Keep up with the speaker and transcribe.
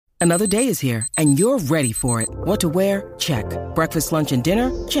Another day is here, and you're ready for it. What to wear? Check. Breakfast, lunch, and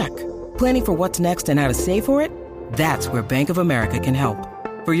dinner? Check. Planning for what's next and how to save for it? That's where Bank of America can help.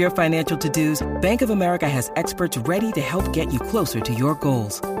 For your financial to-dos, Bank of America has experts ready to help get you closer to your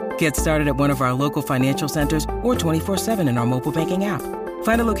goals. Get started at one of our local financial centers or 24/7 in our mobile banking app.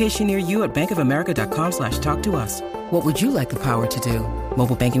 Find a location near you at bankofamerica.com/talktous. What would you like the power to do?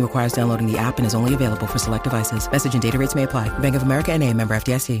 Mobile banking requires downloading the app and is only available for select devices. Message and data rates may apply. Bank of America N.A., member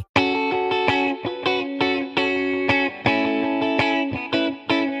FDIC.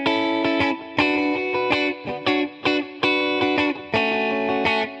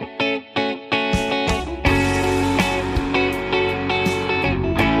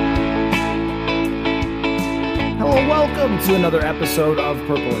 Welcome to another episode of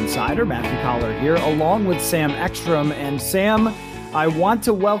Purple Insider. Matthew Collar here, along with Sam Ekstrom. And Sam, I want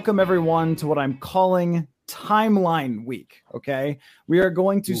to welcome everyone to what I'm calling Timeline Week, okay? We are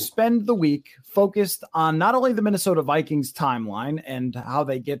going to spend the week focused on not only the Minnesota Vikings timeline and how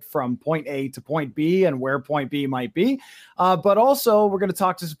they get from point A to point B and where point B might be, but also we're going to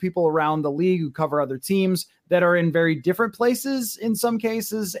talk to some people around the league who cover other teams that are in very different places in some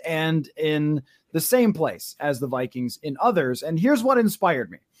cases and in the same place as the Vikings in others. And here's what inspired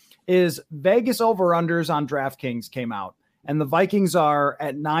me is Vegas over-unders on DraftKings came out, and the Vikings are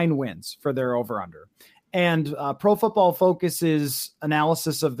at 9 wins for their over-under. And Pro Football Focus's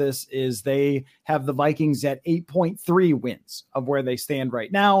analysis of this is they have the Vikings at 8.3 wins of where they stand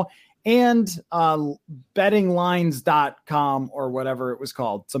right now. And bettinglines.com or whatever it was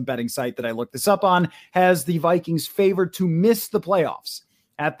called, some betting site that I looked this up on, has the Vikings favored to miss the playoffs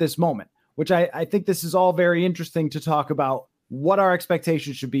at this moment, which I think this is all very interesting to talk about what our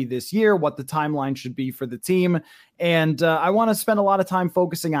expectations should be this year, what the timeline should be for the team. And I want to spend a lot of time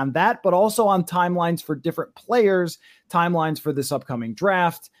focusing on that, but also on timelines for different players, timelines for this upcoming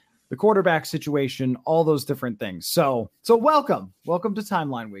draft, the quarterback situation, all those different things. So welcome to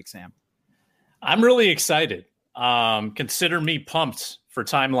Timeline Week, Sam. I'm really excited. Consider me pumped for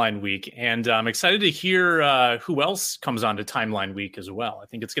Timeline Week. And I'm excited to hear who else comes on to Timeline Week as well. I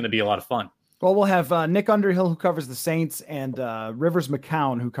think it's going to be a lot of fun. Well, we'll have Nick Underhill, who covers the Saints, and Rivers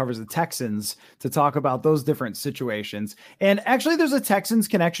McCown, who covers the Texans, to talk about those different situations. And actually, there's a Texans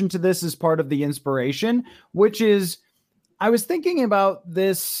connection to this as part of the inspiration, which is I was thinking about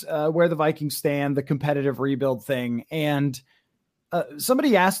this, where the Vikings stand, the competitive rebuild thing, and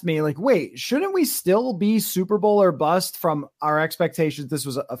somebody asked me, like, wait, shouldn't we still be Super Bowl or bust from our expectations? This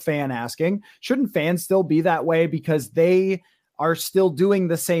was a fan asking. Shouldn't fans still be that way because they are still doing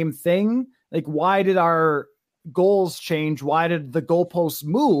the same thing? Like, why did our goals change? Why did the goalposts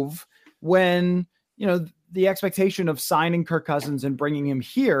move when, the expectation of signing Kirk Cousins and bringing him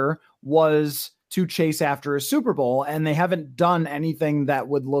here was to chase after a Super Bowl, and they haven't done anything that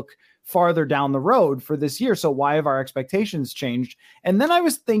would look farther down the road for this year. So why have our expectations changed? And then I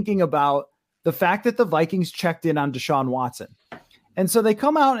was thinking about the fact that the Vikings checked in on Deshaun Watson. And so they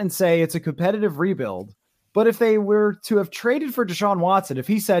come out and say it's a competitive rebuild. But if they were to have traded for Deshaun Watson, if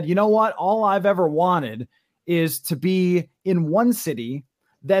he said, you know what, all I've ever wanted is to be in one city,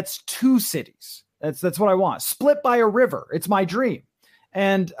 that's 2 cities. That's what I want. Split by a river. It's my dream.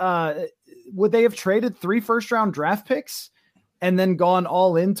 And would they have traded 3 first-round draft picks and then gone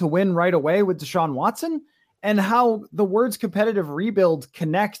all in to win right away with Deshaun Watson? And how the words competitive rebuild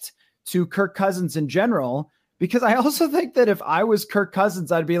connect to Kirk Cousins in general, because I also think that if I was Kirk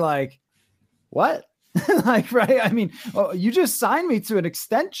Cousins, I'd be like, what? Like, right? I mean, you just signed me to an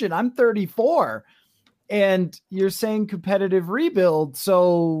extension. I'm 34 and you're saying competitive rebuild.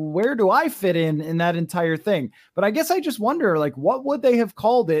 So where do I fit in that entire thing? But I guess I just wonder, like, what would they have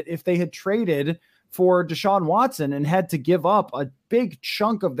called it if they had traded for Deshaun Watson and had to give up a big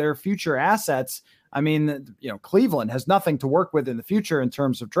chunk of their future assets? I mean, Cleveland has nothing to work with in the future in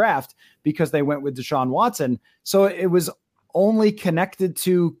terms of draft because they went with Deshaun Watson. So it was only connected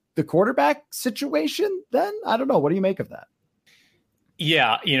to the quarterback situation then? I don't know. What do you make of that?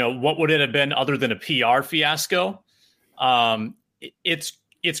 Yeah. What would it have been other than a PR fiasco? It's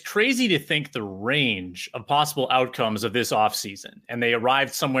crazy to think the range of possible outcomes of this offseason, and they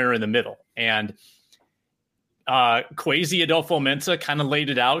arrived somewhere in the middle. And Kwesi Adolfo-Mensah kind of laid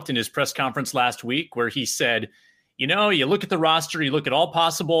it out in his press conference last week where he said, you look at the roster, you look at all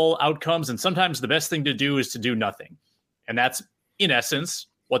possible outcomes, and sometimes the best thing to do is to do nothing. And that's, in essence,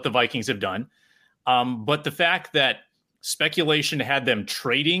 what the Vikings have done. But the fact that speculation had them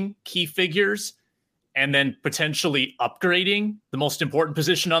trading key figures and then potentially upgrading the most important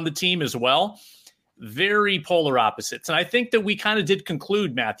position on the team as well, very polar opposites. And I think that we kind of did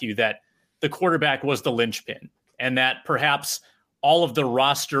conclude, Matthew, that the quarterback was the linchpin and that perhaps all of the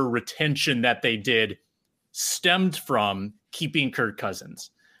roster retention that they did stemmed from keeping Kirk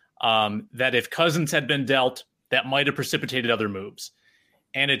Cousins. That if Cousins had been dealt, that might have precipitated other moves.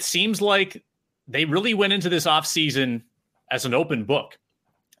 And it seems like they really went into this offseason as an open book.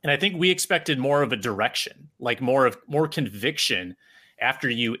 And I think we expected more of a direction, like more conviction after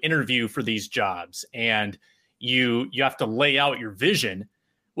you interview for these jobs and you have to lay out your vision.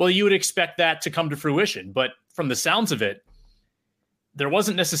 Well, you would expect that to come to fruition. But from the sounds of it, there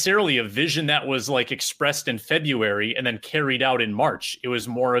wasn't necessarily a vision that was like expressed in February and then carried out in March. It was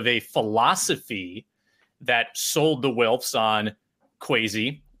more of a philosophy that sold the Wilfs on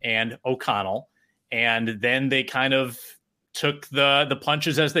Kwesi and O'Connell. And then they kind of took the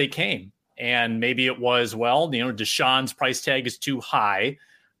punches as they came. And maybe it was, well, Deshaun's price tag is too high.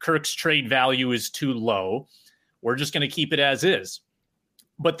 Kirk's trade value is too low. We're just going to keep it as is.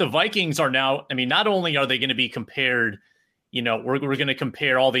 But the Vikings are now, not only are they going to be compared, we're going to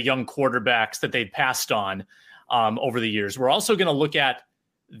compare all the young quarterbacks that they've passed on over the years. We're also going to look at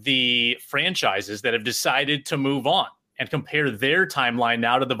the franchises that have decided to move on and compare their timeline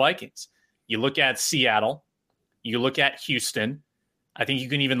now to the Vikings. You look at Seattle, you look at Houston. I think you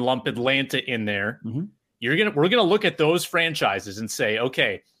can even lump Atlanta in there. Mm-hmm. We're going to look at those franchises and say,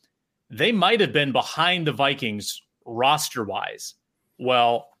 okay, they might have been behind the Vikings roster-wise.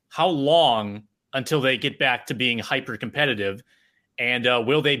 Well, how long until they get back to being hyper-competitive? And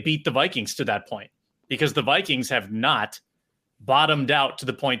will they beat the Vikings to that point? Because the Vikings have not bottomed out to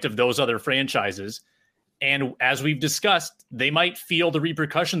the point of those other franchises. And as we've discussed, they might feel the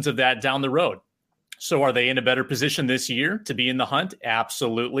repercussions of that down the road. So are they in a better position this year to be in the hunt?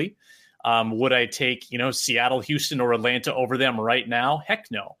 Absolutely. Would I take, Seattle, Houston, or Atlanta over them right now? Heck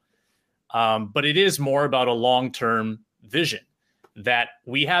no. But it is more about a long-term vision that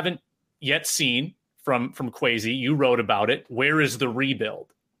we haven't yet seen from Kwesi. You wrote about it. Where is the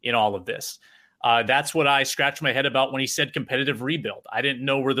rebuild in all of this? That's what I scratched my head about when he said competitive rebuild. I didn't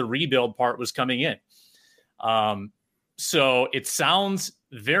know where the rebuild part was coming in. So it sounds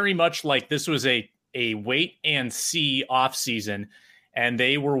very much like this was a wait and see offseason, and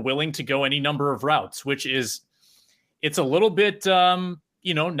they were willing to go any number of routes, which is, it's a little bit,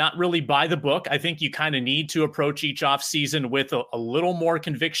 not really by the book. I think you kind of need to approach each offseason with a little more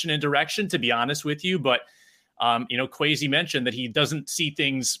conviction and direction, to be honest with you. But, Kwesi mentioned that he doesn't see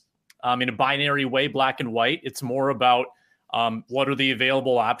things in a binary way, black and white. It's more about what are the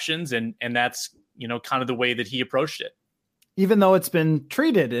available options. And that's, kind of the way that he approached it. Even though it's been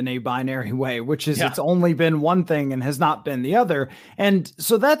treated in a binary way, which is It's only been one thing and has not been the other. And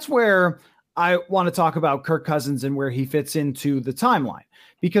so that's where I want to talk about Kirk Cousins and where he fits into the timeline,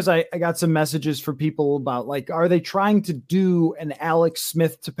 because I got some messages for people about, like, are they trying to do an Alex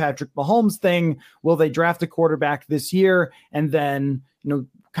Smith to Patrick Mahomes thing? Will they draft a quarterback this year and then,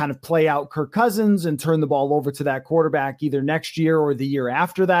 kind of play out Kirk Cousins and turn the ball over to that quarterback either next year or the year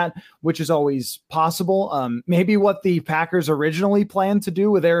after that, which is always possible. Maybe what the Packers originally planned to do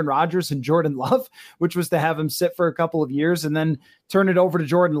with Aaron Rodgers and Jordan Love, which was to have him sit for a couple of years and then turn it over to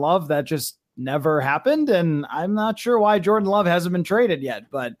Jordan Love. That just never happened. And I'm not sure why Jordan Love hasn't been traded yet,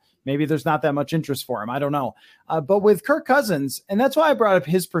 but maybe there's not that much interest for him. I don't know. But with Kirk Cousins, and that's why I brought up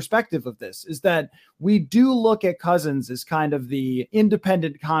his perspective of this, is that we do look at Cousins as kind of the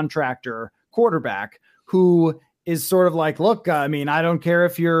independent contractor quarterback who is sort of like, look, I don't care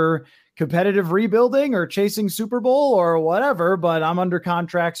if you're competitive rebuilding or chasing Super Bowl or whatever, but I'm under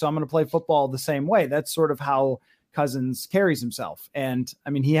contract, so I'm going to play football the same way. That's sort of how Cousins carries himself. And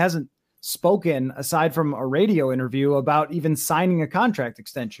he hasn't spoken, aside from a radio interview, about even signing a contract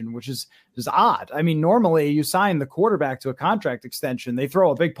extension, which is odd. Normally you sign the quarterback to a contract extension, they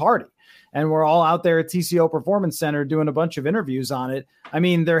throw a big party, and we're all out there at TCO Performance Center doing a bunch of interviews on it.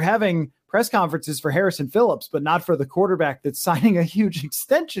 They're having press conferences for Harrison Phillips, but not for the quarterback that's signing a huge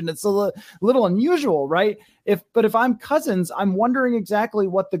extension. It's a little unusual, right? If I'm Cousins, I'm wondering exactly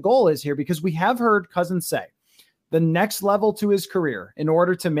what the goal is here, because we have heard Cousins say the next level to his career in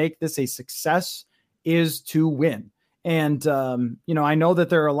order to make this a success is to win. And, I know that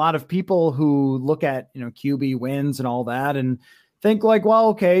there are a lot of people who look at, QB wins and all that and think like, well,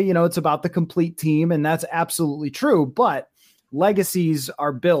 okay, it's about the complete team. And that's absolutely true. But legacies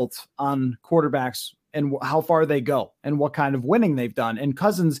are built on quarterbacks and how far they go and what kind of winning they've done. And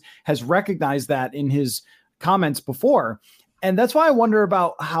Cousins has recognized that in his comments before. And that's why I wonder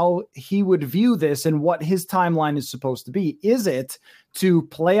about how he would view this and what his timeline is supposed to be. Is it to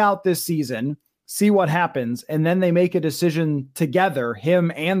play out this season, see what happens, and then they make a decision together,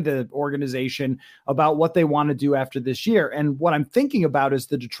 him and the organization, about what they want to do after this year? And what I'm thinking about is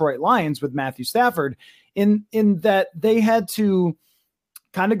the Detroit Lions with Matthew Stafford. in that they had to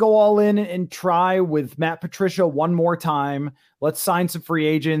kind of go all in and try with Matt Patricia one more time. Let's sign some free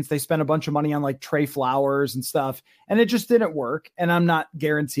agents. They spent a bunch of money on like Trey Flowers and stuff, and it just didn't work. And I'm not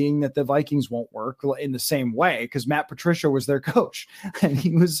guaranteeing that the Vikings won't work in the same way, because Matt Patricia was their coach and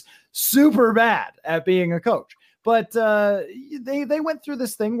he was super bad at being a coach. But they went through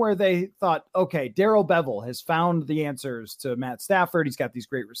this thing where they thought, okay, Darrell Bevell has found the answers to Matt Stafford. He's got these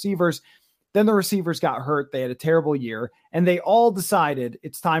great receivers. Then the receivers got hurt. They had a terrible year, and they all decided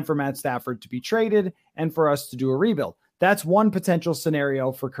it's time for Matt Stafford to be traded and for us to do a rebuild. That's one potential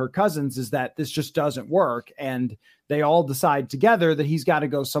scenario for Kirk Cousins, is that this just doesn't work. And they all decide together that he's got to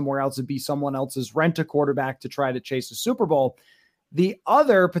go somewhere else and be someone else's rent-a quarterback to try to chase a Super Bowl. The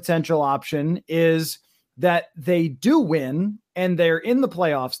other potential option is that they do win and they're in the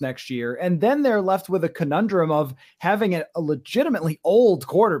playoffs next year. And then they're left with a conundrum of having a legitimately old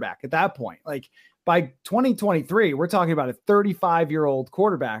quarterback at that point. Like by 2023, we're talking about a 35-year-old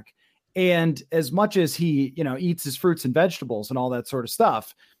quarterback. And as much as he, eats his fruits and vegetables and all that sort of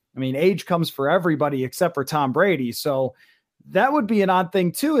stuff, I mean, age comes for everybody except for Tom Brady. So that would be an odd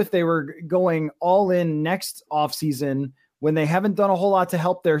thing too, if they were going all in next offseason when they haven't done a whole lot to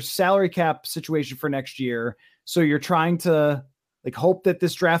help their salary cap situation for next year. So you're trying to hope that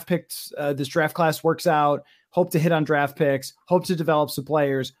this draft class works out, hope to hit on draft picks, hope to develop some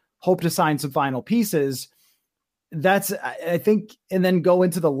players, hope to sign some final pieces. That's, I think, and then go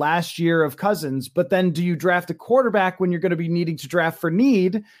into the last year of Cousins. But then do you draft a quarterback when you're going to be needing to draft for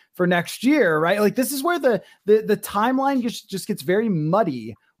need for next year, right? Like this is where the timeline just gets very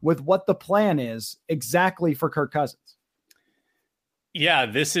muddy with what the plan is exactly for Kirk Cousins. Yeah,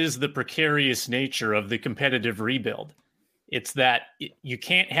 this is the precarious nature of the competitive rebuild. It's that you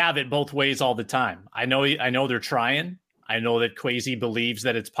can't have it both ways all the time. I know they're trying. I know that Kwesi believes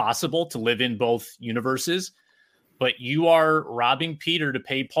that it's possible to live in both universes, but you are robbing Peter to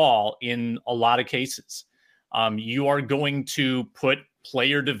pay Paul in a lot of cases. You are going to put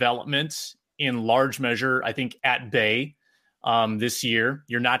player development in large measure, I think, at bay. This year,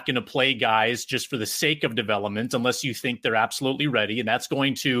 you're not going to play guys just for the sake of development unless you think they're absolutely ready. And that's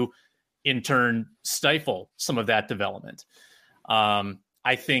going to, in turn, stifle some of that development.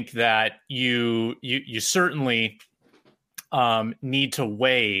 I think that you certainly need to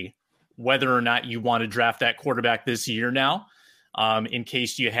weigh whether or not you want to draft that quarterback this year now, in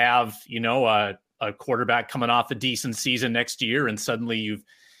case you have, a quarterback coming off a decent season next year and suddenly you've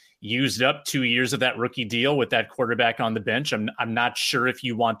used up 2 years of that rookie deal with that quarterback on the bench. I'm not sure if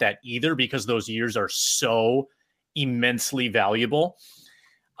you want that either, because those years are so immensely valuable.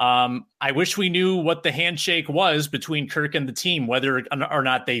 I wish we knew what the handshake was between Kirk and the team, whether or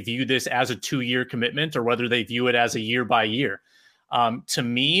not they view this as a 2-year commitment or whether they view it as a year by year. To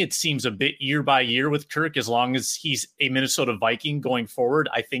me, it seems a bit year by year with Kirk. As long as he's a Minnesota Viking going forward,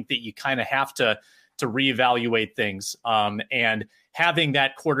 I think that you kind of have to reevaluate things. And having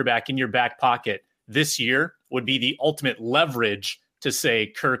that quarterback in your back pocket this year would be the ultimate leverage to say,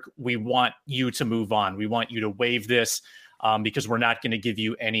 Kirk, we want you to move on. We want you to waive this because we're not going to give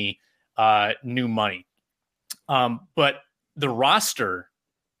you any new money. But the roster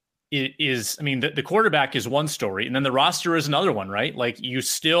is, the quarterback is one story, and then the roster is another one, right? Like you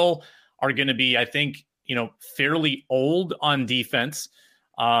still are going to be, I think, fairly old on defense.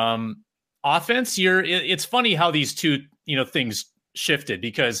 Offense, it's funny how these two, things shifted,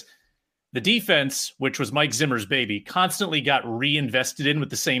 because the defense, which was Mike Zimmer's baby, constantly got reinvested in with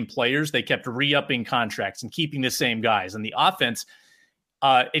the same players. They kept re-upping contracts and keeping the same guys. And the offense,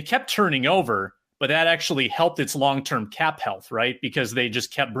 it kept turning over, but that actually helped its long-term cap health, right? Because they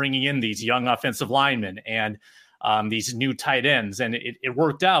just kept bringing in these young offensive linemen and these new tight ends. And it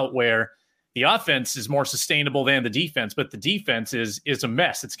worked out where the offense is more sustainable than the defense, but the defense is a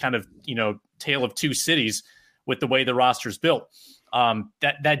mess. It's kind of, tale of two cities with the way the roster's built.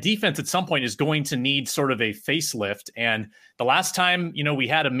 That defense at some point is going to need sort of a facelift. And the last time, we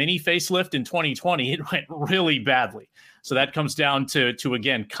had a mini facelift in 2020, it went really badly. So that comes down to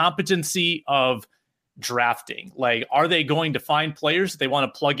again, competency of drafting. Like, are they going to find players that they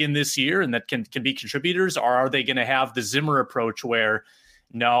want to plug in this year and that can be contributors? Or are they going to have the Zimmer approach where,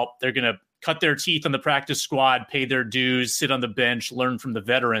 no, they're going to cut their teeth on the practice squad, pay their dues, sit on the bench, learn from the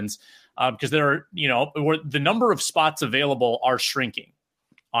veterans? Because there are, the number of spots available are shrinking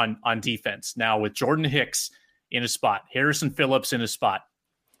on defense now, with Jordan Hicks in a spot, Harrison Phillips in a spot,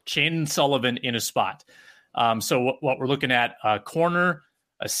 Chandon Sullivan in a spot. So what we're looking at, a corner,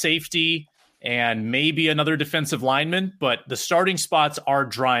 a safety, and maybe another defensive lineman, but the starting spots are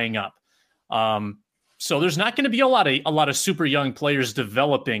drying up. So there's not going to be a lot of super young players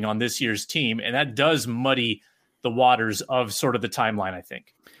developing on this year's team, and that does muddy the waters of sort of the timeline, I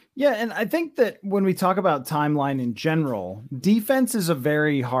think. Yeah, and I think that when we talk about timeline in general, defense is a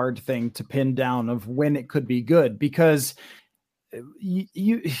very hard thing to pin down of when it could be good, because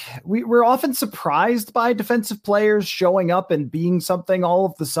we're often surprised by defensive players showing up and being something all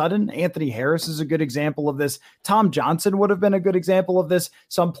of the sudden. Anthony Harris is a good example of this. Tom Johnson would have been a good example of this.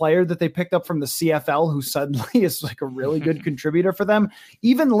 Some player that they picked up from the CFL who suddenly is like a really good contributor for them.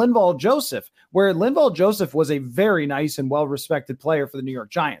 Even Linval Joseph, where Linval Joseph was a very nice and well-respected player for the New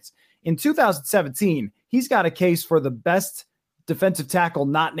York Giants. In 2017, he's got a case for the best defensive tackle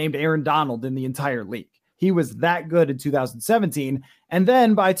not named Aaron Donald in the entire league. He was that good in 2017. And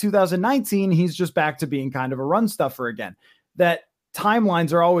then by 2019, he's just back to being kind of a run stuffer again. That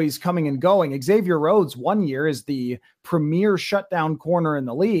timelines are always coming and going. Xavier Rhodes 1 year is the premier shutdown corner in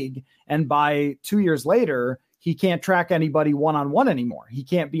the league. And by 2 years later, he can't track anybody one-on-one anymore. He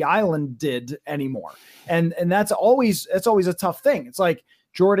can't be islanded anymore. And that's always a tough thing. It's like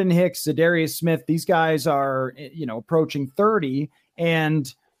Jordan Hicks, Za'Darius Smith, these guys are, approaching 30,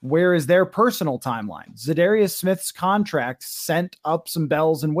 and where is their personal timeline? Za'Darius Smith's contract sent up some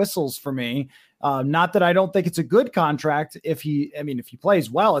bells and whistles for me. Not that I don't think it's a good contract. If he plays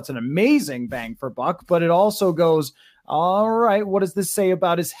well, it's an amazing bang for buck, but it also goes, all right, what does this say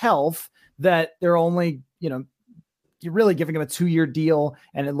about his health that they're only, you're really giving him a 2-year deal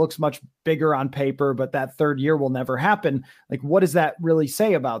and it looks much bigger on paper, but that third year will never happen. Like, what does that really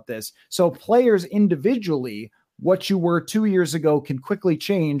say about this? So players individually, what you were 2 years ago can quickly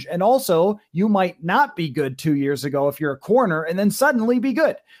change. And also you might not be good 2 years ago if you're a corner and then suddenly be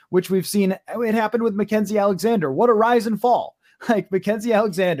good, which we've seen. It happened with Mackenzie Alexander. What a rise and fall. Like, Mackenzie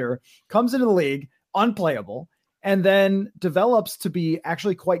Alexander comes into the league unplayable and then develops to be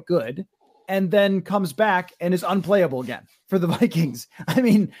actually quite good, and then comes back and is unplayable again for the Vikings. I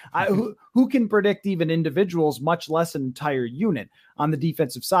mean, who can predict even individuals, much less an entire unit on the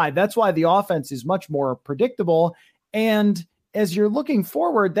defensive side? That's why the offense is much more predictable. And as you're looking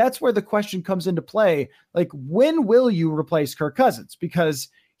forward, that's where the question comes into play. Like, when will you replace Kirk Cousins? Because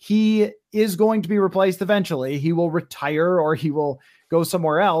he is going to be replaced eventually. He will retire or he will go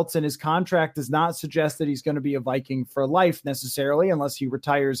somewhere else, and his contract does not suggest that he's going to be a Viking for life necessarily, unless he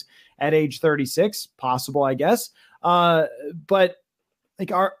retires at age 36. Possible, I guess. But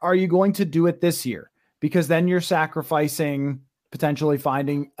like, are you going to do it this year? Because then you're sacrificing potentially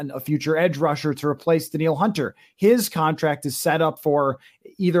finding a future edge rusher to replace Danielle Hunter. His contract is set up for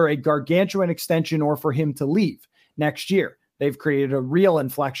either a gargantuan extension or for him to leave next year. They've created a real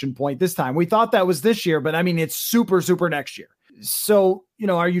inflection point this time. We thought that was this year, but I mean, it's super, super next year. So,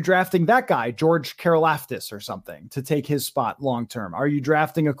 are you drafting that guy, George Karlaftis or something, to take his spot long-term? Are you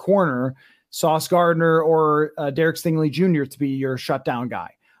drafting a corner, Sauce Gardner or Derek Stingley Jr. to be your shutdown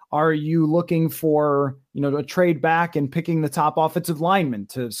guy? Are you looking for, a trade back and picking the top offensive lineman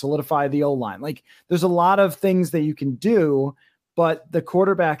to solidify the O-line? Like, there's a lot of things that you can do, but the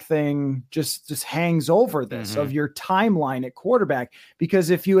quarterback thing just hangs over this of your timeline at quarterback. Because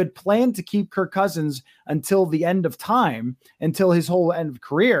if you had planned to keep Kirk Cousins until the end of time, until his whole end of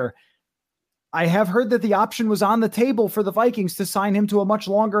career, I have heard that the option was on the table for the Vikings to sign him to a much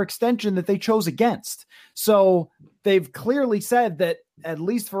longer extension that they chose against. So they've clearly said that, at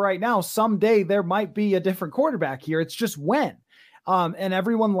least for right now, someday there might be a different quarterback here. It's just when. And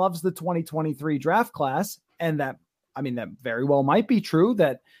everyone loves the 2023 draft class. And that very well might be true,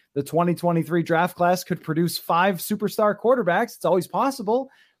 that the 2023 draft class could produce 5 superstar quarterbacks. It's always possible,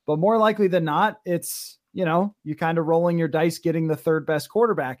 but more likely than not, it's, you kind of rolling your dice getting the third best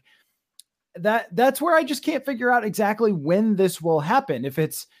quarterback. That's where I just can't figure out exactly when this will happen. If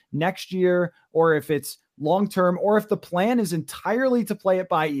it's next year or if it's long-term, or if the plan is entirely to play it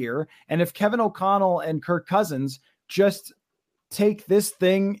by ear. And if Kevin O'Connell and Kirk Cousins just take this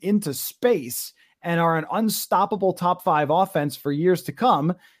thing into space and are an unstoppable top 5 offense for years to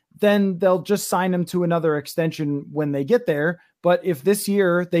come, then they'll just sign him to another extension when they get there. But if this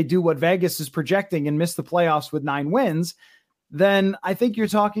year they do what Vegas is projecting and miss the playoffs with 9 wins, then I think you're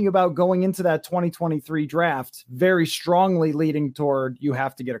talking about going into that 2023 draft very strongly leading toward you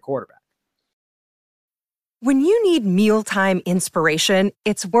have to get a quarterback. When you need mealtime inspiration,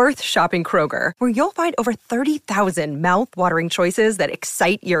 it's worth shopping Kroger, where you'll find over 30,000 mouth-watering choices that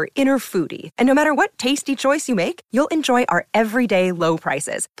excite your inner foodie. And no matter what tasty choice you make, you'll enjoy our everyday low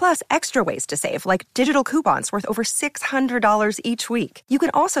prices, plus extra ways to save, like digital coupons worth over $600 each week. You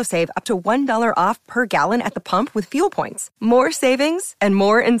can also save up to $1 off per gallon at the pump with fuel points. More savings and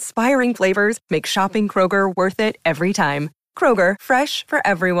more inspiring flavors make shopping Kroger worth it every time. Kroger, fresh for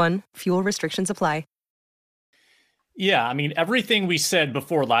everyone. Fuel restrictions apply. Yeah, I mean, everything we said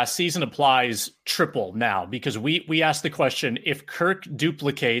before last season applies triple now, because we asked the question, if Kirk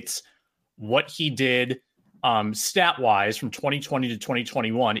duplicates what he did stat-wise from 2020 to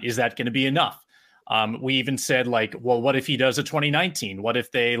 2021, is that going to be enough? We even said, like, well, what if he does a 2019? What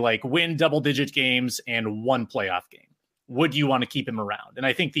if they like win double-digit games and one playoff game? Would you want to keep him around? And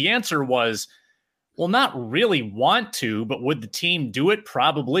I think the answer was, well, not really want to, but would the team do it?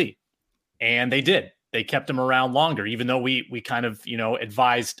 Probably. And they did. They kept him around longer, even though we kind of,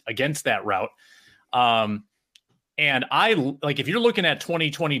 advised against that route. And I like, if you're looking at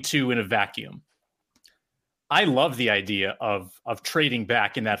 2022 in a vacuum, I love the idea of trading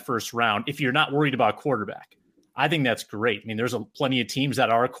back in that first round if you're not worried about quarterback. I think that's great. I mean, there's plenty of teams that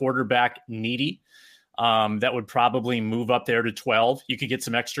are quarterback needy that would probably move up there to 12. You could get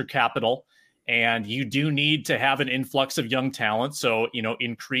some extra capital. And you do need to have an influx of young talent. So,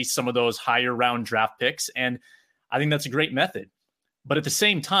 increase some of those higher round draft picks. And I think that's a great method. But at the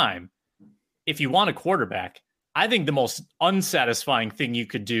same time, if you want a quarterback, I think the most unsatisfying thing you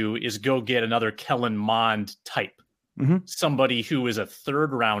could do is go get another Kellen Mond type, somebody who is a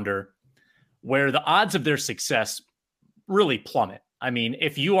third rounder, where the odds of their success really plummet. I mean,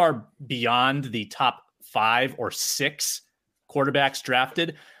 if you are beyond the top 5 or 6 quarterbacks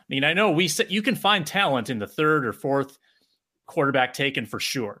drafted, I mean, I know we said you can find talent in the third or fourth quarterback taken for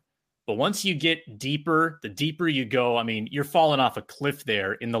sure. But once you get deeper, the deeper you go, I mean, you're falling off a cliff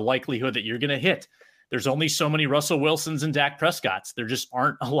there in the likelihood that you're going to hit. There's only so many Russell Wilsons and Dak Prescotts. There just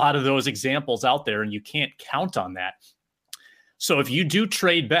aren't a lot of those examples out there, and you can't count on that. So if you do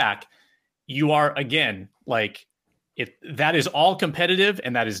trade back, you are, again, like, that is all competitive,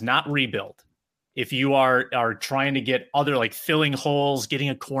 and that is not rebuild. If you are trying to get other, like, filling holes, getting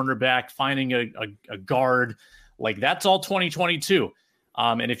a cornerback, finding a guard, like, that's all 2022.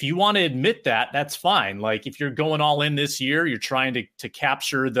 And if you want to admit that, that's fine. Like, if you're going all in this year, you're trying to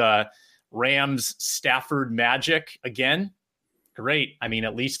capture the Rams Stafford magic again, great. I mean,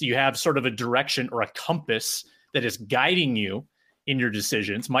 at least you have sort of a direction or a compass that is guiding you in your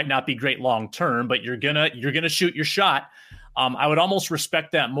decisions. Might not be great long-term, but you're gonna shoot your shot. I would almost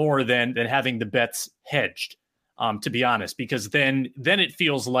respect that more than having the bets hedged, to be honest, because then it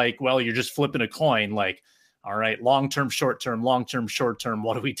feels like, well, you're just flipping a coin. Like, all right, long-term, short-term, long-term, short-term.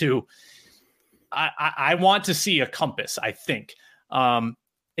 What do we do? I want to see a compass, I think,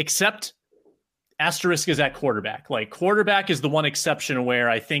 except asterisk is at quarterback. Like, quarterback is the one exception where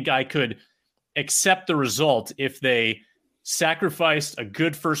I think I could accept the result if they sacrificed a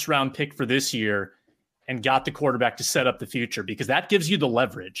good first-round pick for this year and got the quarterback to set up the future, because that gives you the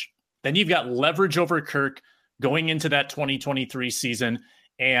leverage. Then you've got leverage over Kirk going into that 2023 season.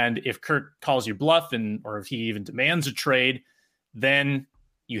 And if Kirk calls you bluff or if he even demands a trade, then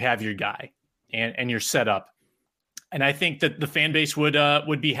you have your guy and you're set up. And I think that the fan base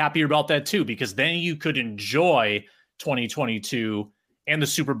would be happier about that too, because then you could enjoy 2022 and the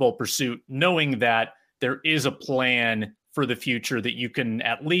Super Bowl pursuit, knowing that there is a plan for the future that you can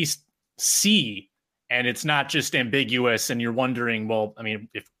at least see. And it's not just ambiguous and you're wondering, well, I mean,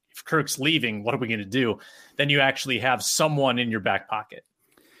 if Kirk's leaving, what are we going to do? Then you actually have someone in your back pocket.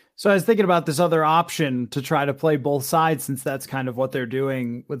 So I was thinking about this other option to try to play both sides, since that's kind of what they're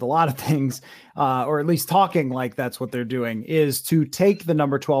doing with a lot of things, or at least talking like that's what they're doing, is to take the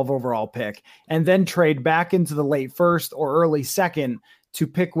number 12 overall pick and then trade back into the late first or early second to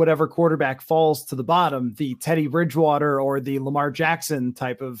pick whatever quarterback falls to the bottom, the Teddy Bridgewater or the Lamar Jackson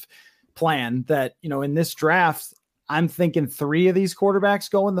type of plan that, in this draft, I'm thinking 3 of these quarterbacks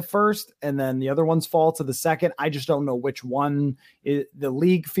go in the first and then the other ones fall to the second. I just don't know which one the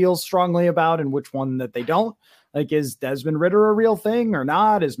league feels strongly about and which one that they don't. Like, is Desmond Ridder a real thing or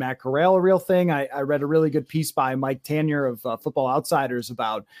not? Is Matt Corral a real thing? I read a really good piece by Mike Tanier of Football Outsiders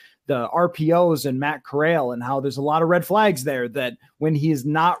about the RPOs and Matt Corral and how there's a lot of red flags there, that when he is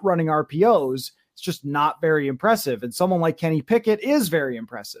not running RPOs, it's just not very impressive. And someone like Kenny Pickett is very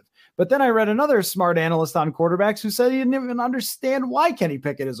impressive. But then I read another smart analyst on quarterbacks who said he didn't even understand why Kenny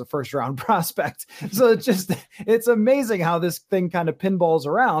Pickett is a first round prospect. So it's amazing how this thing kind of pinballs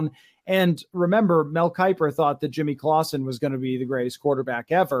around. And remember, Mel Kiper thought that Jimmy Clausen was going to be the greatest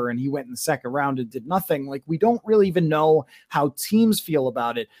quarterback ever, and he went in the second round and did nothing. Like, we don't really even know how teams feel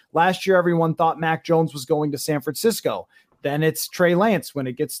about it. Last year, everyone thought Mac Jones was going to San Francisco. Then it's Trey Lance when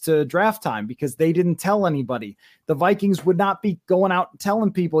it gets to draft time, because they didn't tell anybody. The Vikings would not be going out and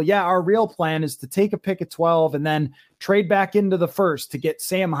telling people, yeah, our real plan is to take a pick at 12 and then trade back into the first to get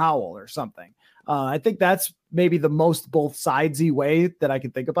Sam Howell or something. I think that's maybe the most both sidesy way that I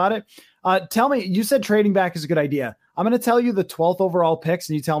can think about it. Tell me, you said trading back is a good idea. I'm going to tell you the 12th overall picks,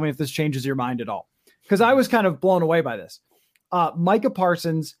 and you tell me if this changes your mind at all. because I was kind of blown away by this. Micah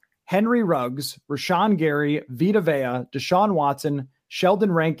Parsons, Henry Ruggs, Rashawn Gary, Vita Vea, Deshaun Watson,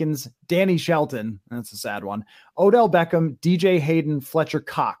 Sheldon Rankins, Danny Shelton. That's a sad one. Odell Beckham, DJ Hayden, Fletcher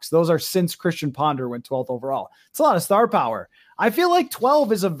Cox. Those are since Christian Ponder went 12th overall. It's a lot of star power. I feel like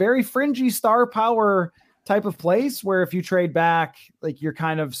 12 is a very fringy star power type of place where if you trade back, like you're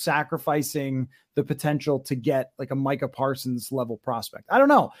kind of sacrificing the potential to get like a Micah Parsons level prospect. I don't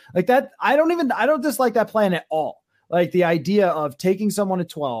know. Like that, I don't dislike that plan at all. Like the idea of taking someone at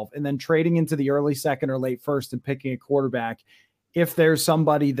 12 and then trading into the early second or late first and picking a quarterback if there's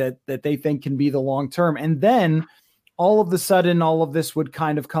somebody that they think can be the long-term. And then all of a sudden, all of this would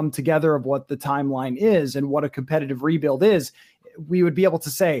kind of come together of what the timeline is and what a competitive rebuild is. We would be able to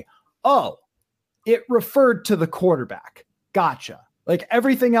say, oh, it referred to the quarterback. Gotcha. Like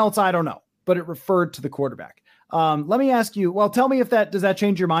everything else, I don't know, but it referred to the quarterback. Let me ask you, well, tell me if does that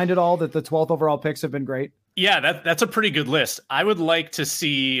change your mind at all that the 12th overall picks have been great? Yeah, that's a pretty good list. I would like to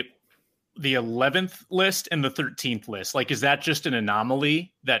see the 11th list and the 13th list. Like, is that just an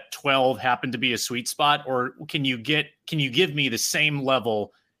anomaly that 12 happened to be a sweet spot? Or can you give me the same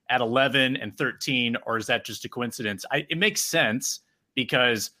level at 11 and 13, or is that just a coincidence? It makes sense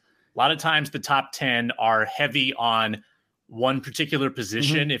because a lot of times the top 10 are heavy on one particular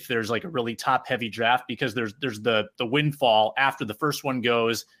position. If there's like a really top heavy draft, because there's the windfall after the first one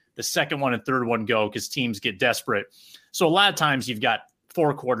goes, the second one and third one go because teams get desperate. So a lot of times you've got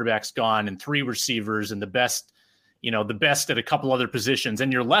 4 quarterbacks gone and 3 receivers and the best at a couple other positions.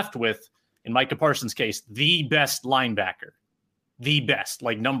 And you're left with, in Micah Parsons' case, the best linebacker,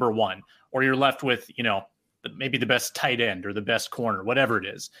 like number 1, or you're left with, maybe the best tight end or the best corner, whatever it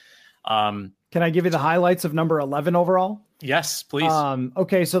is. Can I give you the highlights of number 11 overall? Yes, please.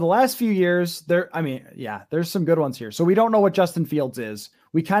 Okay. So the last few years there's some good ones here. So we don't know what Justin Fields is.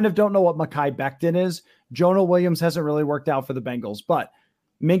 We kind of don't know what Mekhi Becton is. Jonah Williams hasn't really worked out for the Bengals, but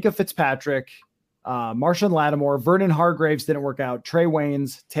Minkah Fitzpatrick, Marshawn Lattimore, Vernon Hargraves didn't work out. Trey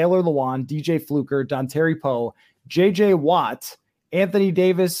Waynes, Taylor Lewan, DJ Fluker, Dontari Poe, JJ Watt, Anthony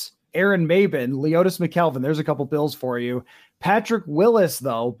Davis, Aaron Mabin, Leotis McKelvin. There's a couple Bills for you. Patrick Willis,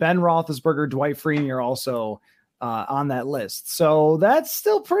 though, Ben Roethlisberger, Dwight Freeney are also on that list. So that's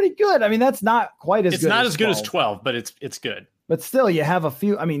still pretty good. I mean, that's not quite as good. It's not as good as 12, but it's good. But still, you have a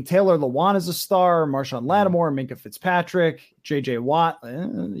few. I mean, Taylor Lewan is a star, Marshawn Lattimore, Minkah Fitzpatrick, JJ Watt.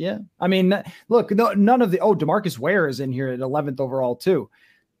 Yeah. I mean, look, none of the, DeMarcus Ware is in here at 11th overall too.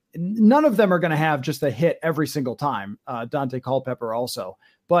 None of them are going to have just a hit every single time. Dante Culpepper also.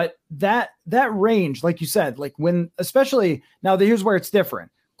 But that range, like you said, like when, especially now, here's where it's different.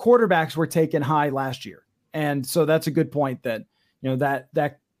 Quarterbacks were taken high last year. And so that's a good point that,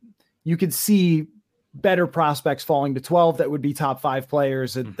 that you could see better prospects falling to 12 that would be top 5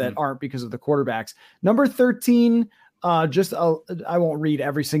 players that aren't because of the quarterbacks. Number 13, I won't read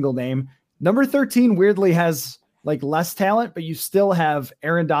every single name. Number 13 weirdly has like less talent, but you still have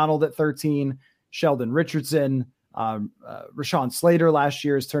Aaron Donald at 13, Sheldon Richardson, Rashawn Slater last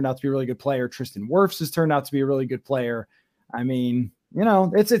year has turned out to be a really good player. Tristan Wirfs has turned out to be a really good player. I mean,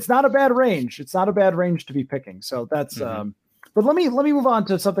 it's not a bad range. It's not a bad range to be picking. So that's, but let me move on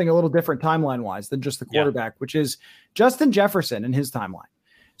to something a little different timeline wise than just the quarterback, which is Justin Jefferson and his timeline.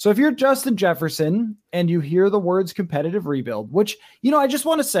 So if you're Justin Jefferson and you hear the words competitive rebuild, which, I just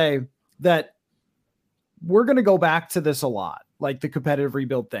want to say that we're going to go back to this a lot, like the competitive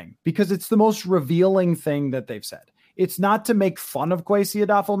rebuild thing, because it's the most revealing thing that they've said. It's not to make fun of Kwesi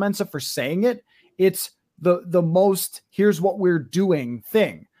Adofo-Mensah for saying it. It's the most, here's what we're doing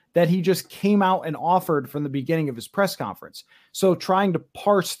thing that he just came out and offered from the beginning of his press conference. So trying to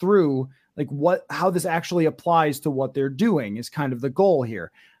parse through like how this actually applies to what they're doing is kind of the goal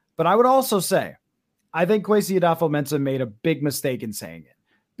here. But I would also say, I think Kwesi Adofo-Mensah made a big mistake in saying it,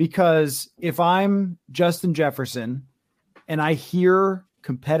 because if I'm Justin Jefferson and I hear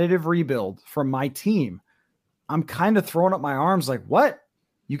competitive rebuild from my team, I'm kind of throwing up my arms like, what?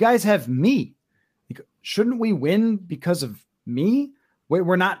 You guys have me. Like, shouldn't we win because of me? Wait,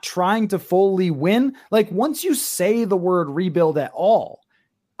 we're not trying to fully win. Like once you say the word rebuild at all,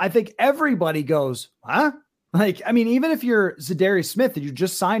 I think everybody goes, huh? Like, I mean, even if you're Zadarius Smith and you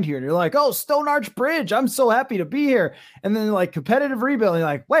just signed here and you're like, oh, Stone Arch Bridge, I'm so happy to be here. And then like competitive rebuild, and you're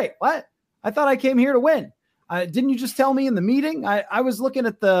like, wait, what? I thought I came here to win. Didn't you just tell me in the meeting? I was looking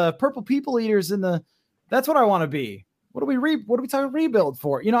at the purple people eaters that's what I want to be. What are we talking rebuild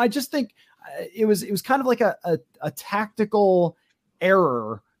for? I just think it was kind of like a tactical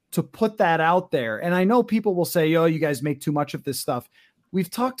error to put that out there. And I know people will say, oh, you guys make too much of this stuff. We've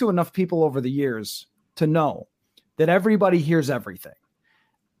talked to enough people over the years to know that everybody hears everything.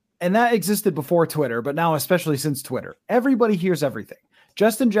 and that existed before Twitter, but now especially since Twitter, everybody hears everything.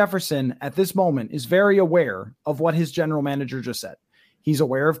 Justin Jefferson at this moment is very aware of what his general manager just said. He's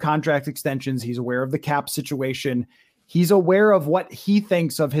aware of contract extensions. He's aware of the cap situation. He's aware of what he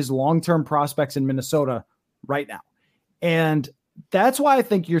thinks of his long-term prospects in Minnesota right now. And that's why I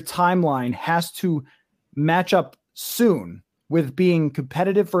think your timeline has to match up soon with being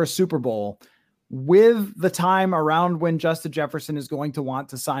competitive for a Super Bowl with the time around when Justin Jefferson is going to want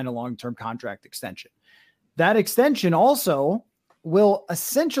to sign a long-term contract extension. That extension also will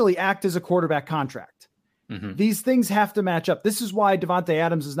essentially act as a quarterback contract. Mm-hmm. These things have to match up. This is why Davante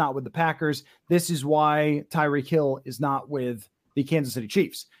Adams is not with the Packers. This is why Tyreek Hill is not with the Kansas City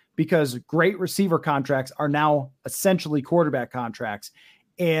Chiefs, because great receiver contracts are now essentially quarterback contracts.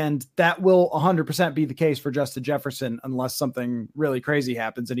 And that will 100% be the case for Justin Jefferson unless something really crazy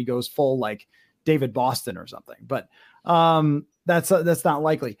happens and he goes full like David Boston or something. But that's not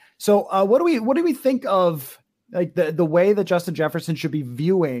likely. So what do we think of like the way that Justin Jefferson should be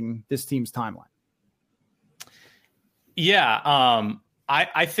viewing this team's timeline? Yeah,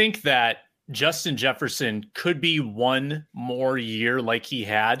 I think that Justin Jefferson could be one more year like he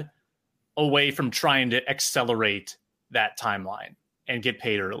had away from trying to accelerate that timeline and get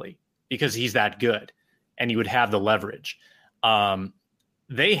paid early because he's that good and he would have the leverage.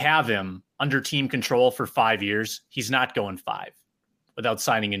 They have him under team control for 5 years. He's not going 5 without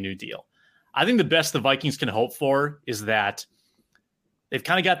signing a new deal. I think the best the Vikings can hope for is that they've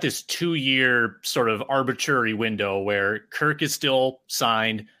kind of got this 2-year sort of arbitrary window where Kirk is still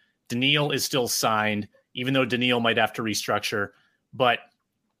signed. Daniil is still signed, even though Daniil might have to restructure. But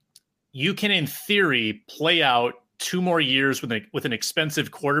you can, in theory, play out 2 more years with an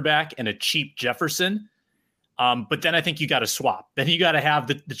expensive quarterback and a cheap Jefferson. But then I think you got to swap. Then you got to have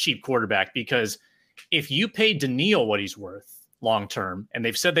the cheap quarterback, because if you pay Daniil what he's worth long-term, and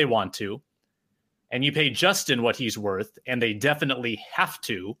they've said they want to, and you pay Justin what he's worth, and they definitely have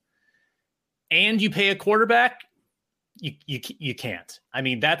to, and you pay a quarterback, you can't. I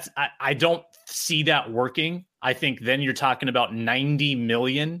mean, I don't see that working. I think then you're talking about $90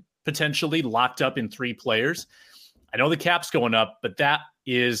 million potentially locked up in 3 players. I know the cap's going up, but that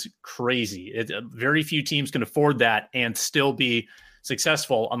is crazy. Very few teams can afford that and still be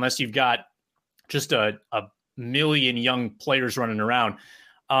successful unless you've got just a million young players running around.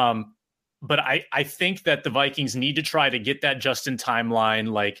 But I think that the Vikings need to try to get that Justin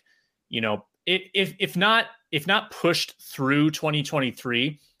timeline, like, you know, if not pushed through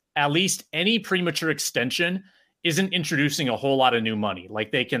 2023, at least any premature extension isn't introducing a whole lot of new money.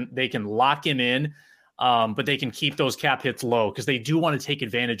 Like they can lock him in, but they can keep those cap hits low because they do want to take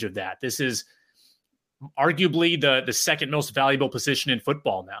advantage of that. This is arguably the second most valuable position in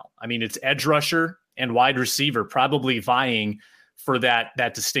football now. I mean, it's edge rusher and wide receiver probably vying for that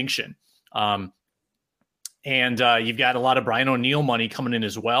distinction. And you've got a lot of Brian O'Neill money coming in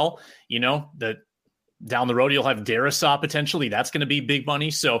as well. You know, down the road, you'll have Darisaw potentially. That's going to be big money.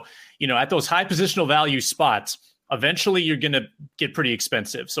 So, you know, at those high positional value spots, eventually you're going to get pretty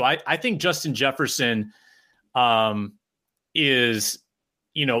expensive. So I think Justin Jefferson is,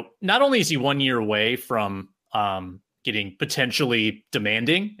 you know, not only is he 1 year away from getting potentially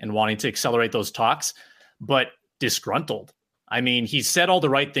demanding and wanting to accelerate those talks, but disgruntled. I mean, he said all the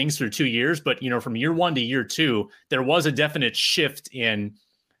right things through 2 years, but, you know, from year 1 to year 2, there was a definite shift in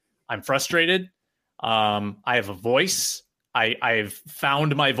I'm frustrated. I have a voice. I've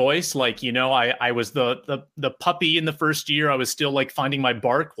found my voice. Like, you know, I was the puppy in the first year. I was still like finding my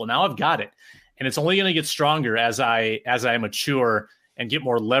bark. Well, now I've got it. And it's only going to get stronger as I mature and get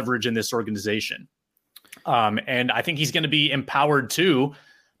more leverage in this organization. And I think he's going to be empowered too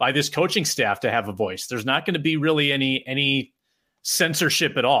by this coaching staff to have a voice. There's not going to be really any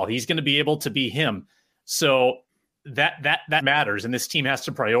censorship at all. He's going to be able to be him. So that matters. And this team has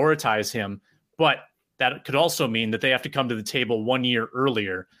to prioritize him, but that could also mean that they have to come to the table 1 year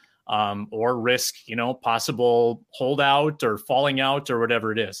earlier, or risk, you know, possible holdout or falling out or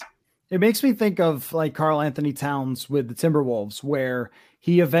whatever it is. It makes me think of like Karl Anthony Towns with the Timberwolves, where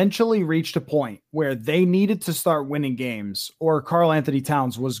he eventually reached a point where they needed to start winning games or Karl Anthony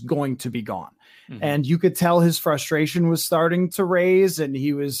Towns was going to be gone. Mm-hmm. And you could tell his frustration was starting to raise, and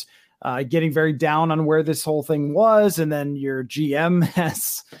he was getting very down on where this whole thing was. And then your GM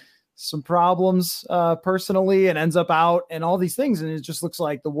has some problems personally and ends up out and all these things. And it just looks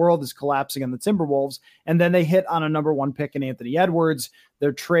like the world is collapsing on the Timberwolves. And then they hit on a number 1 pick in Anthony Edwards.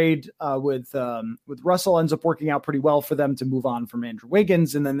 Their trade with Russell ends up working out pretty well for them to move on from Andrew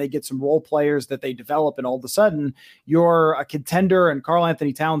Wiggins. And then they get some role players that they develop. And all of a sudden you're a contender, and Karl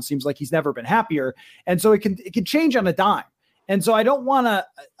Anthony Towns seems like he's never been happier. And so it can change on a dime. And so I don't want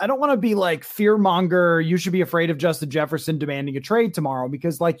to be like fear monger. You should be afraid of Justin Jefferson demanding a trade tomorrow,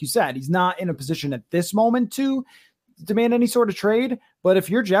 because like you said, he's not in a position at this moment to demand any sort of trade. But if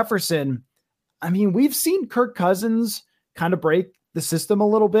you're Jefferson, I mean, we've seen Kirk Cousins kind of break the system a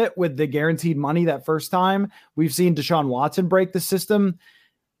little bit with the guaranteed money that first time. We've seen Deshaun Watson break the system.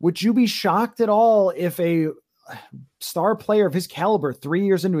 Would you be shocked at all if a star player of his caliber 3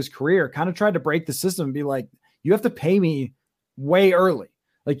 years into his career kind of tried to break the system and be like, you have to pay me way early.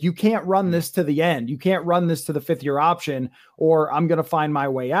 Like, you can't run this to the end. You can't run this to the 5th-year option, or I'm going to find my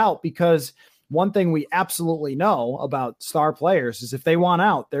way out. Because one thing we absolutely know about star players is if they want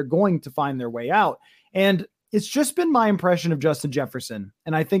out, they're going to find their way out. And it's just been my impression of Justin Jefferson,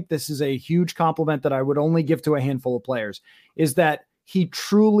 and I think this is a huge compliment that I would only give to a handful of players, is that he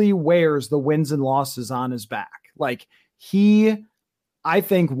truly wears the wins and losses on his back. Like, he, I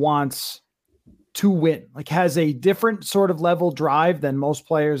think, wants to win, like has a different sort of level drive than most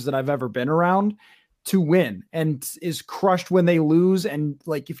players that I've ever been around to win, and is crushed when they lose. And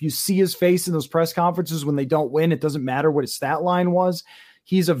like, if you see his face in those press conferences when they don't win, it doesn't matter what his stat line was.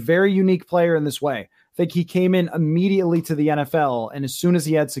 He's a very unique player in this way. I think he came in immediately to the NFL, and as soon as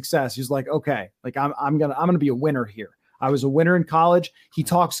he had success, he's like, okay, like I'm gonna be a winner here. I was a winner in college. He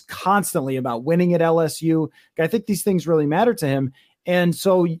talks constantly about winning at LSU. I think these things really matter to him. And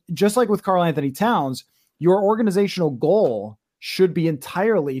so just like with Karl Anthony Towns, your organizational goal should be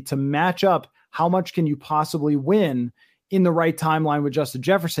entirely to match up how much can you possibly win in the right timeline with Justin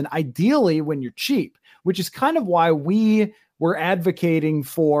Jefferson, ideally when you're cheap, which is kind of why we were advocating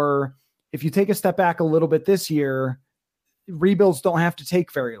for, if you take a step back a little bit this year, rebuilds don't have to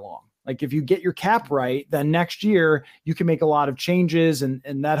take very long. Like, if you get your cap right, then next year you can make a lot of changes and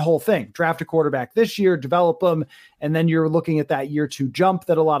that whole thing. Draft a quarterback this year, develop them, and then you're looking at that year 2 jump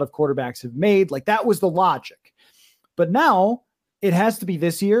that a lot of quarterbacks have made. Like, that was the logic. But now it has to be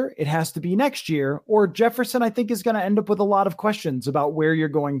this year, it has to be next year, or Jefferson, I think, is going to end up with a lot of questions about where you're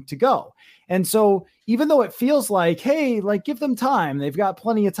going to go. And so even though it feels like, hey, like, give them time, they've got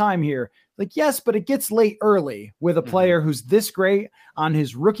plenty of time here. Like, yes, but it gets late early with a player who's this great on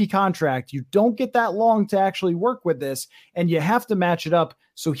his rookie contract. You don't get that long to actually work with this, and you have to match it up.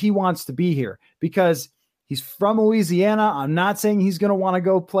 So he wants to be here because he's from Louisiana. I'm not saying he's going to want to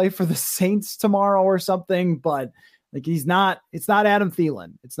go play for the Saints tomorrow or something, but like, it's not Adam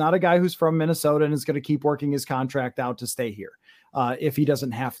Thielen. It's not a guy who's from Minnesota and is going to keep working his contract out to stay here if he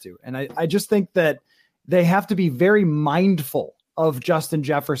doesn't have to. And I just think that they have to be very mindful of Justin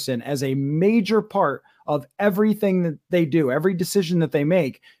Jefferson as a major part of everything that they do. Every decision that they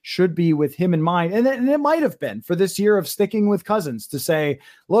make should be with him in mind. And it might have been for this year of sticking with Cousins to say,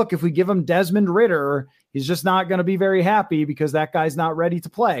 look, if we give him Desmond Ridder, he's just not going to be very happy because that guy's not ready to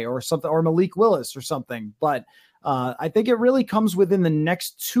play, or something, or Malik Willis or something. But I think it really comes within the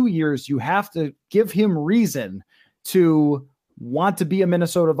next 2 years. You have to give him reason to want to be a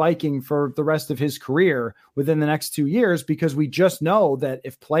Minnesota Viking for the rest of his career within the next 2 years, because we just know that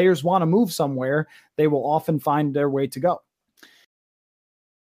if players want to move somewhere, they will often find their way to go.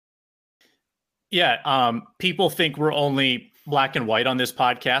 Yeah. People think we're only black and white on this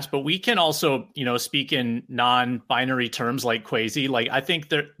podcast, but we can also, speak in non-binary terms like Kwesi. Like, I think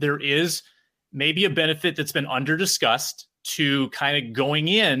there is maybe a benefit that's been under-discussed to kind of going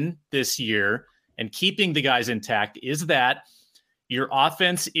in this year and keeping the guys intact, is that your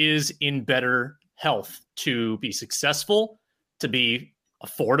offense is in better health to be successful, to be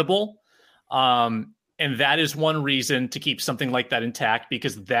affordable. And that is one reason to keep something like that intact,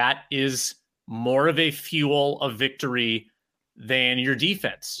 because that is more of a fuel of victory than your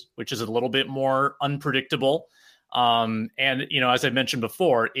defense, which is a little bit more unpredictable. And, as I mentioned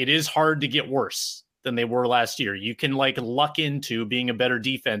before, it is hard to get worse than they were last year. You can luck into being a better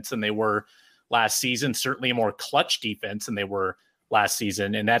defense than they were last season, certainly a more clutch defense than they were last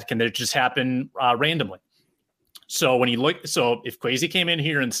season. And that can just happen randomly. So if Kwesi came in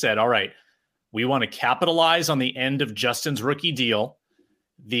here and said, all right, we want to capitalize on the end of Justin's rookie deal,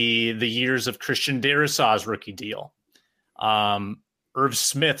 the years of Christian Darrisaw's rookie deal, Irv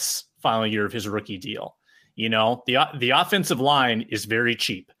Smith's final year of his rookie deal. The offensive line is very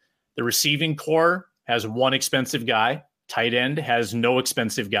cheap. The receiving core has one expensive guy. Tight end has no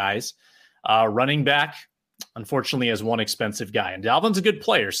expensive guys. Running back, unfortunately, has one expensive guy. And Dalvin's a good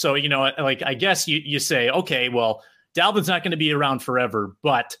player. So, I guess you say, okay, well, Dalvin's not going to be around forever,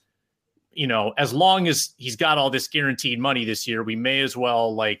 but, as long as he's got all this guaranteed money this year, we may as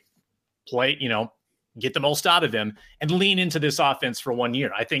well play, get the most out of him and lean into this offense for 1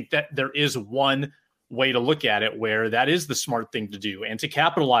 year. I think that there is one way to look at it where that is the smart thing to do and to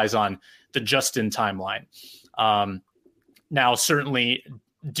capitalize on the Justin timeline. Now, certainly,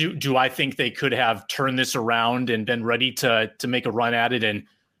 do I think they could have turned this around and been ready to make a run at it in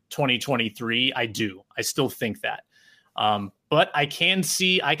 2023? I do. I still think that. But I can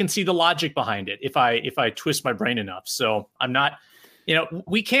see the logic behind it if I twist my brain enough. So I'm not,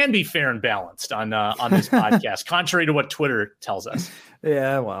 we can be fair and balanced on this podcast, contrary to what Twitter tells us.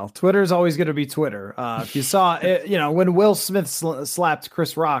 Yeah, well, Twitter is always going to be Twitter. If you saw it, when Will Smith slapped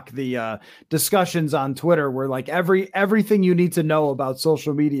Chris Rock, the discussions on Twitter were like everything you need to know about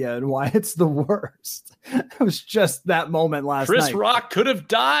social media and why it's the worst. It was just that moment last night. Chris Rock could have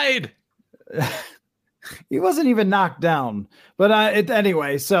died. He wasn't even knocked down, but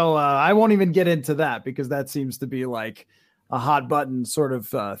anyway. So I won't even get into that because that seems to be like a hot button sort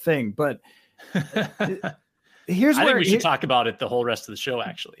of thing. But I think we should talk about it the whole rest of the show,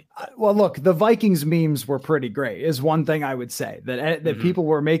 actually. Well, look, the Vikings memes were pretty great is one thing I would say that people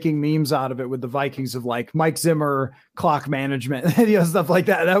were making memes out of it with the Vikings of like Mike Zimmer, clock management, stuff like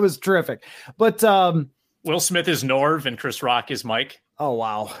that. That was terrific. But Will Smith is Norv and Chris Rock is Mike. Oh,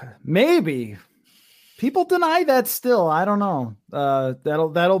 wow. Maybe people deny that still. I don't know.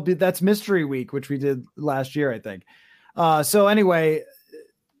 That's Mystery Week, which we did last year, I think. So anyway,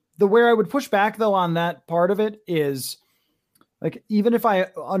 where I would push back though on that part of it is like, even if I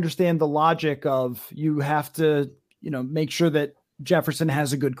understand the logic of you have to, make sure that Jefferson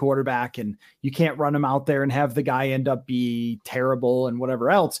has a good quarterback and you can't run him out there and have the guy end up be terrible and whatever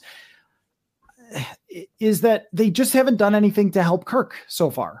else, is that they just haven't done anything to help Kirk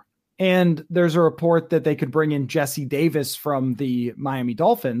so far. And there's a report that they could bring in Jesse Davis from the Miami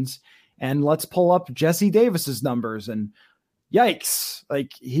Dolphins, and let's pull up Jesse Davis's numbers, and yikes.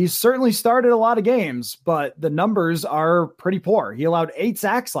 Like, he's certainly started a lot of games, but the numbers are pretty poor. He allowed 8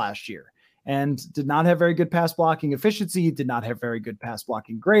 sacks last year and did not have very good pass blocking efficiency, did not have very good pass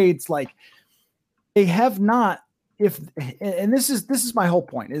blocking grades. Like, they have not, and this is my whole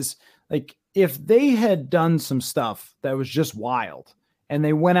point, is like, if they had done some stuff that was just wild and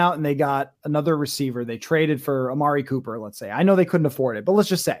they went out and they got another receiver, they traded for Amari Cooper, let's say. I know they couldn't afford it, but let's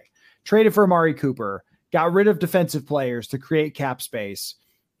just say traded for Amari Cooper, got rid of defensive players to create cap space,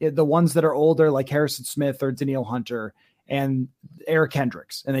 the ones that are older like Harrison Smith or Danielle Hunter and Eric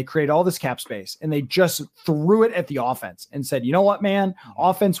Hendricks, and they create all this cap space and they just threw it at the offense and said, you know what, man,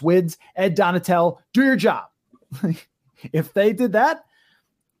 offense wins. Ed Donatel, do your job. If they did that,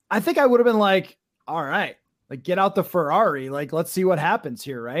 I think I would have been like, all right, like, get out the Ferrari. Like, let's see what happens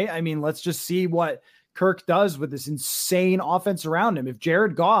here. Right. I mean, let's just see what Kirk does with this insane offense around him. If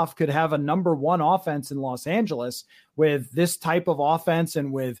Jared Goff could have a number 1 offense in Los Angeles with this type of offense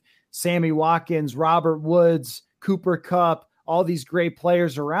and with Sammy Watkins, Robert Woods, Cooper Kupp, all these great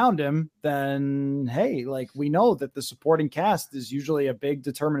players around him, then, hey, like, we know that the supporting cast is usually a big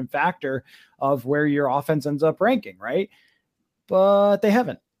determining factor of where your offense ends up ranking. Right. But they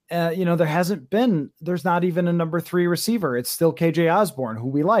haven't. There's not even a number 3 receiver. It's still KJ Osborne, who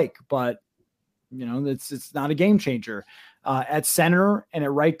we like, but it's not a game changer. At center and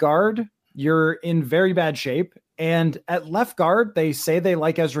at right guard, you're in very bad shape. And at left guard, they say they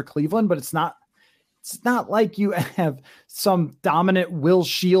like Ezra Cleveland, but it's not like you have some dominant Will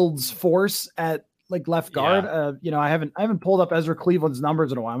Shields force at like left guard. Yeah. I haven't pulled up Ezra Cleveland's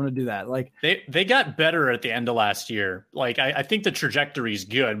numbers in a while. I'm going to do that. Like, they got better at the end of last year. Like, I think the trajectory is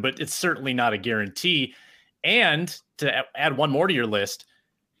good, but it's certainly not a guarantee. And to add one more to your list,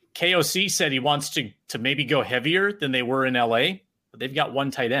 KOC said he wants to maybe go heavier than they were in LA, but they've got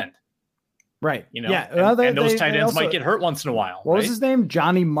 1 tight end. Right. Yeah. And those tight ends might get hurt once in a while. What was his name?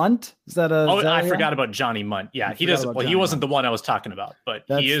 Johnny Munt? Is that I forgot about Johnny Munt. Yeah. He doesn't. Well, he wasn't the one I was talking about, but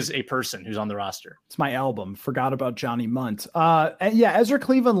he is a person who's on the roster. It's my album. Forgot about Johnny Munt. Ezra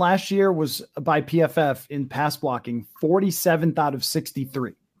Cleveland last year was by PFF in pass blocking 47th out of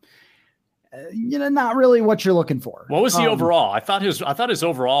 63. Not really what you're looking for. What was he overall? I thought his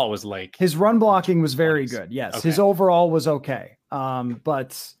overall was like, his run blocking was very good. Yes. Okay. His overall was okay.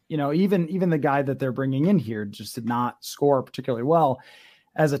 But even the guy that they're bringing in here just did not score particularly well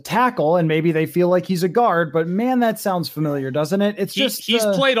as a tackle. And maybe they feel like he's a guard, but man, that sounds familiar, doesn't it? He's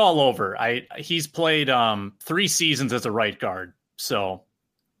played all over. He's played 3 seasons as a right guard. So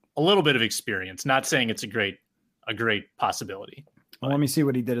a little bit of experience, not saying it's a great possibility. Well, let me see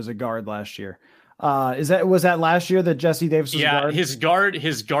what he did as a guard last year. Was that last year that Jesse Davis was a guard?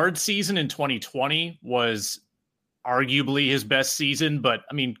 His guard season in 2020 was arguably his best season, but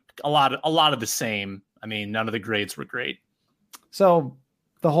I mean, a lot of the same. I mean, none of the grades were great. So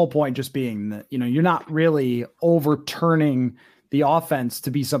the whole point just being that, you're not really overturning the offense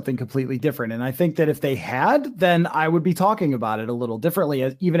to be something completely different. And I think that if they had, then I would be talking about it a little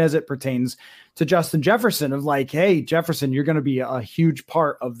differently, even as it pertains to Justin Jefferson, of like, hey, Jefferson, you're going to be a huge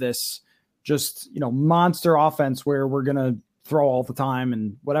part of this just, monster offense where we're going to throw all the time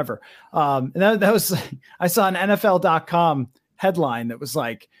and whatever. And that was, I saw an NFL.com headline that was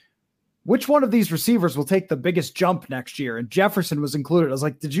like, which one of these receivers will take the biggest jump next year? And Jefferson was included. I was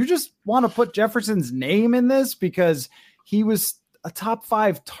like, did you just want to put Jefferson's name in this? Because he was a top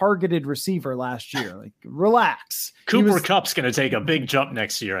 5 targeted receiver last year. Like, relax. Cooper Kupp's going to take a big jump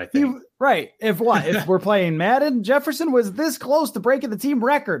next year, I think. Right. If we're playing Madden, Jefferson was this close to breaking the team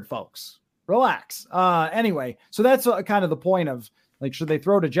record, folks. Relax. Anyway, so that's kind of the point of, like, should they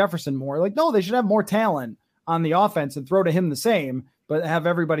throw to Jefferson more? Like, no, they should have more talent on the offense and throw to him the same, but have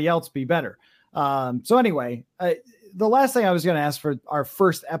everybody else be better. So anyway, the last thing I was going to ask for our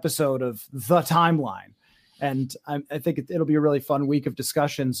first episode of The Timeline, and I think it'll be a really fun week of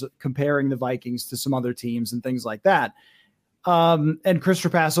discussions comparing the Vikings to some other teams and things like that. And Chris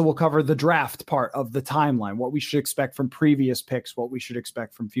Trapasso will cover the draft part of the timeline, what we should expect from previous picks, what we should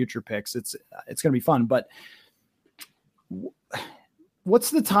expect from future picks. It's going to be fun, but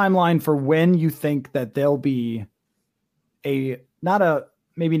what's the timeline for when you think that they'll be maybe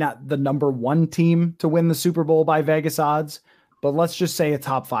not the number 1 team to win the Super Bowl by Vegas odds, but let's just say a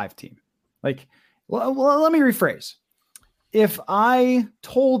top 5 team? Like, well, let me rephrase. If I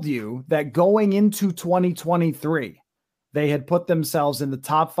told you that going into 2023, they had put themselves in the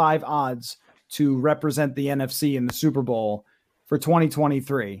top 5 odds to represent the NFC in the Super Bowl for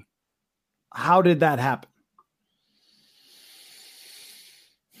 2023, how did that happen?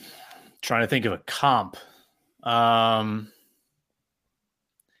 Trying to think of a comp.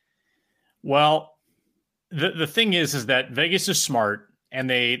 Well, the thing is that Vegas is smart, and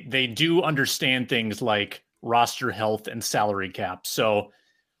they do understand things like roster health and salary cap. So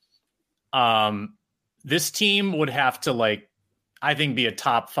this team would have to, I think, be a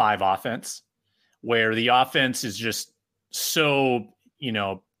top 5 offense, where the offense is just so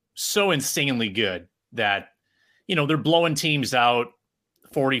insanely good that, they're blowing teams out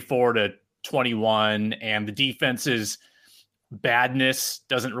 44-21, and the defense's badness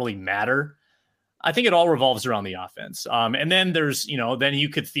doesn't really matter. I think it all revolves around the offense. And then there's, then you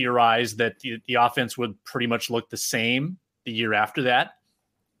could theorize that the offense would pretty much look the same the year after that,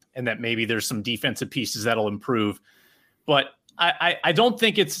 and that maybe there's some defensive pieces that'll improve. But I don't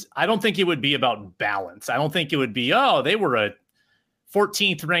think it would be about balance. I don't think it would be, they were a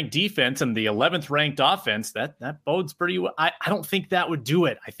 14th ranked defense and the 11th ranked offense. That bodes pretty well. I don't think that would do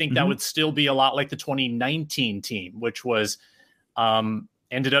it. I think that would still be a lot like the 2019 team, which was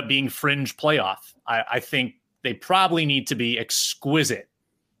ended up being fringe playoff. I think they probably need to be exquisite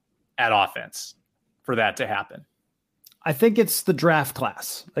at offense for that to happen. I think it's the draft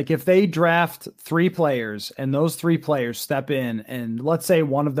class. Like, if they draft 3 players and those 3 players step in, and let's say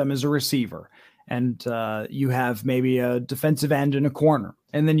one of them is a receiver, and you have maybe a defensive end and a corner,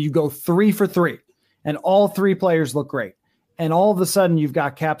 and then you go 3 for 3 and all 3 players look great. And all of a sudden you've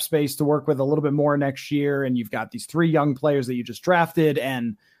got cap space to work with a little bit more next year. And you've got these 3 young players that you just drafted.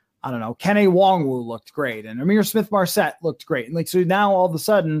 And I don't know, Kenny Nwangwu looked great, and Amir Smith-Marset looked great. And so now all of a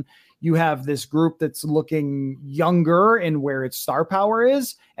sudden you have this group that's looking younger in where its star power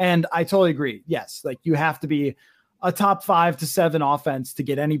is. And I totally agree. Yes. You have to be a top 5 to 7 offense to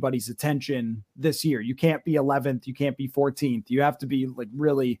get anybody's attention this year. You can't be 11th. You can't be 14th. You have to be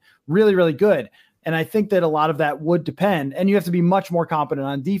really, really, really good. And I think that a lot of that would depend, and you have to be much more competent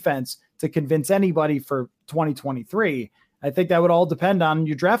on defense to convince anybody for 2023. I think that would all depend on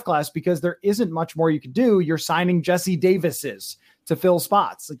your draft class, because there isn't much more you could do. You're signing Jesse Davises to fill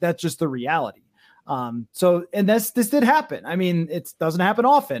spots. That's just the reality. And this did happen. I mean, it doesn't happen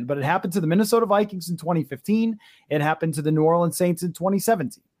often, but it happened to the Minnesota Vikings in 2015. It happened to the New Orleans Saints in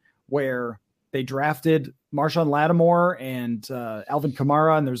 2017, where they drafted Marshawn Lattimore and Alvin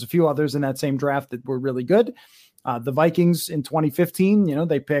Kamara, and there's a few others in that same draft that were really good. The Vikings in 2015,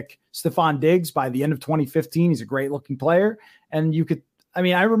 they pick Stephon Diggs by the end of 2015. He's a great looking player. And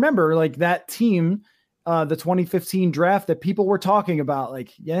I remember that team, the 2015 draft, that people were talking about,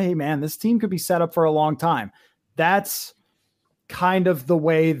 hey man, this team could be set up for a long time. That's kind of the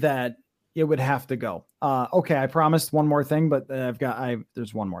way that it would have to go. Okay. I promised one more thing, but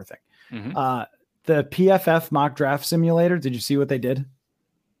there's one more thing. Mm-hmm. The PFF mock draft simulator. Did you see what they did?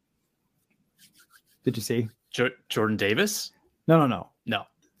 Did you see Jordan Davis? No.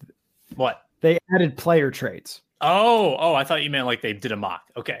 What? They added player trades. Oh, I thought you meant they did a mock.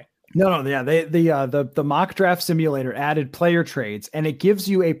 Okay. No. Yeah. The mock draft simulator added player trades, and it gives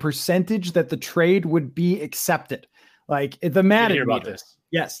you a percentage that the trade would be accepted. like the Madden hear about meter. this.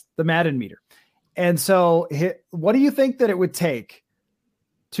 Yes, the Madden meter. And so what do you think that it would take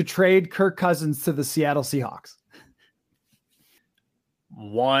to trade Kirk Cousins to the Seattle Seahawks?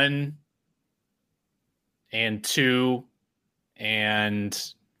 1 and 2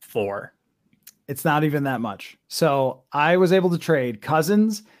 and 4. It's not even that much. So I was able to trade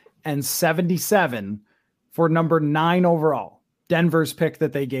Cousins and 77 for number 9 overall. Denver's pick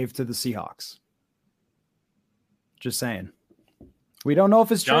that they gave to the Seahawks. Just saying. We don't know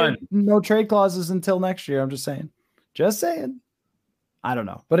if it's no trade clauses until next year. I'm just saying. Just saying. I don't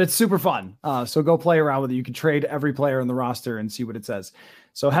know, but it's super fun. So go play around with it. You can trade every player in the roster and see what it says.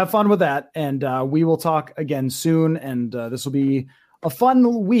 So have fun with that. And we will talk again soon. And this will be a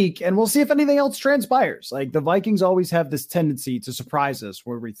fun week, and we'll see if anything else transpires. Like the Vikings always have this tendency to surprise us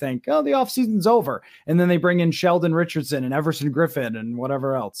where we think, oh, the offseason's over. And then they bring in Sheldon Richardson and Everson Griffin and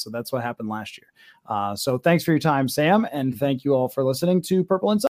whatever else. So that's what happened last year. So thanks for your time, Sam. And thank you all for listening to Purple Insight.